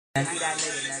My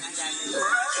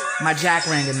jack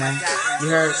ringing, man. You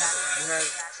heard?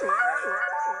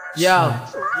 Yo.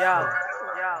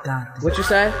 What you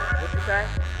say?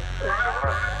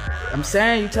 I'm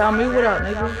saying, you tell me what up,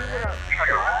 nigga.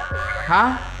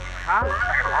 Huh?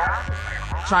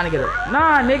 Trying to get a...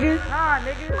 Nah, nigga.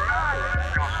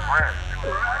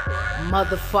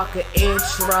 Motherfucker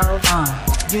intro.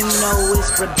 You know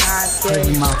it's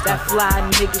Brigante. That fly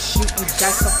nigga shooting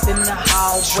dice up in the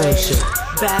hallway.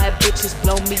 Bad bitches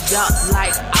blow me up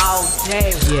like all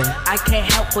day. I can't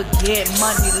help but get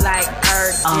money like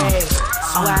every day.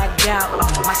 Swagged out,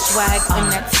 my swag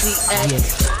in that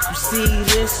TX. You see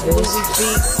this Louis V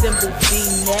symbol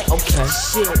V-neck. Okay,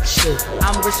 shit.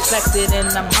 I'm respected and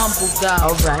I'm humble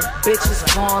though. Alright, bitches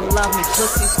gon' love me,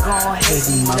 pussies gon' hate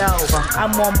me though.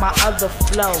 I'm on my other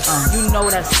flow. You know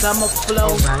that summer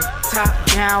flow. Top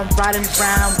down, riding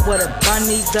round with a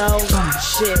bunny though.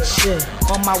 Shit.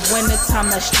 On my winter time,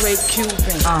 that's straight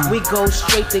Cuban. We go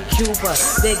straight to Cuba.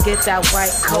 They get that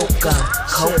white coca.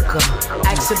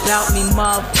 Ask about me,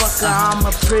 motherfucker. I'm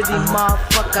a pretty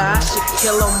motherfucker. I should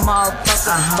kill a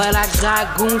motherfucker, but I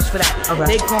got goons for that.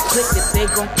 They gon' click it, they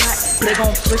gon' clap, they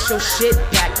gon' push your shit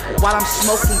back while I'm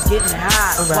smoking, getting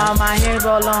high. While my hair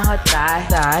roll on her thigh.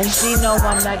 She know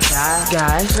I'm that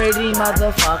guy. Pretty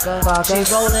motherfucker. She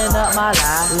rolling up my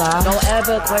lie. Don't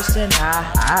ever question I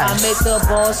make the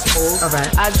ball smooth.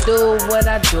 I do what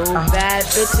I do. Bad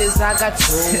bitches, I got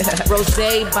two.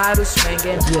 Rosé bottle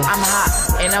swinging. I'm hot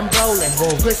and I'm rolling.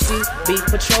 Pussy be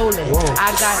patrolling.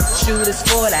 I got shooters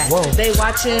for that. They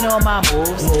watching all my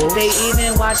moves. They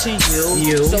even watching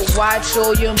you. So watch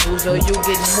all your moves or you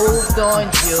get moved on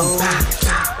you.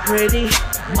 Pretty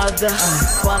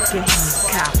motherfucking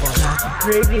Capo.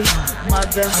 Pretty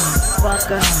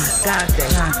motherfucker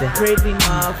Brigante. Pretty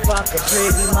motherfucker.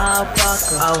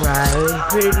 Alright.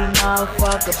 Pretty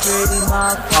motherfucker.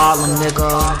 All them nigga.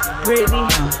 Pretty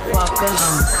fucker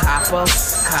Capo.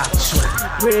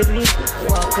 Pretty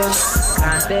fucker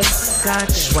Brigante.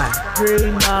 Swag.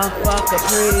 Pretty motherfucker.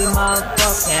 Pretty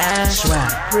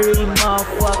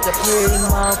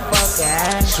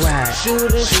motherfucker. Swag.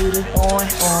 Shooters on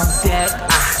deck.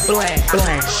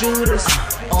 Blank. Shooters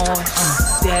on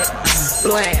deck.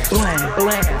 Blank.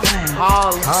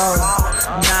 Harlem.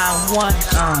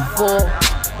 914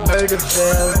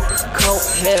 Murderville, Coke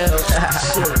Hill.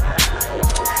 Shit.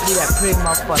 He that pretty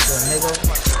motherfucker, nigga.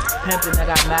 Pimpin', I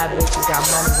got mad bitches, got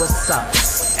money, what's up?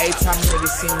 Every time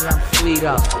niggas see me, I'm fleet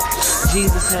up.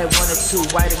 Jesus had 1 or 2,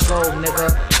 white and gold,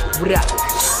 nigga. What up?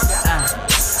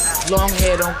 Long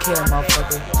hair, don't care,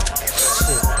 motherfucker.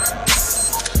 Shit.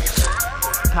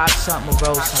 Pop something or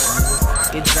roll something,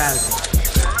 nigga. Get drowsy.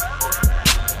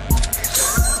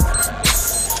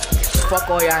 Fuck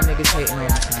all y'all niggas hating on me,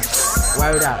 son.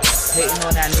 Word up. Hating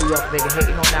on that New York nigga,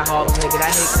 hating on that Harlem nigga.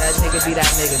 That nigga be that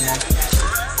nigga, man.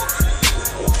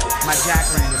 My jack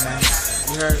ringing, man.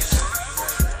 You heard?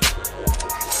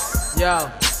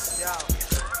 Yo.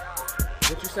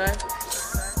 What you say?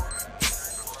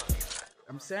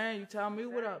 I'm saying, you tell me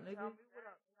what up, nigga.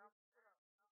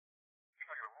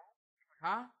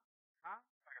 Huh?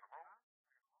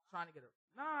 Trying to get a...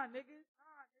 Nah, nigga.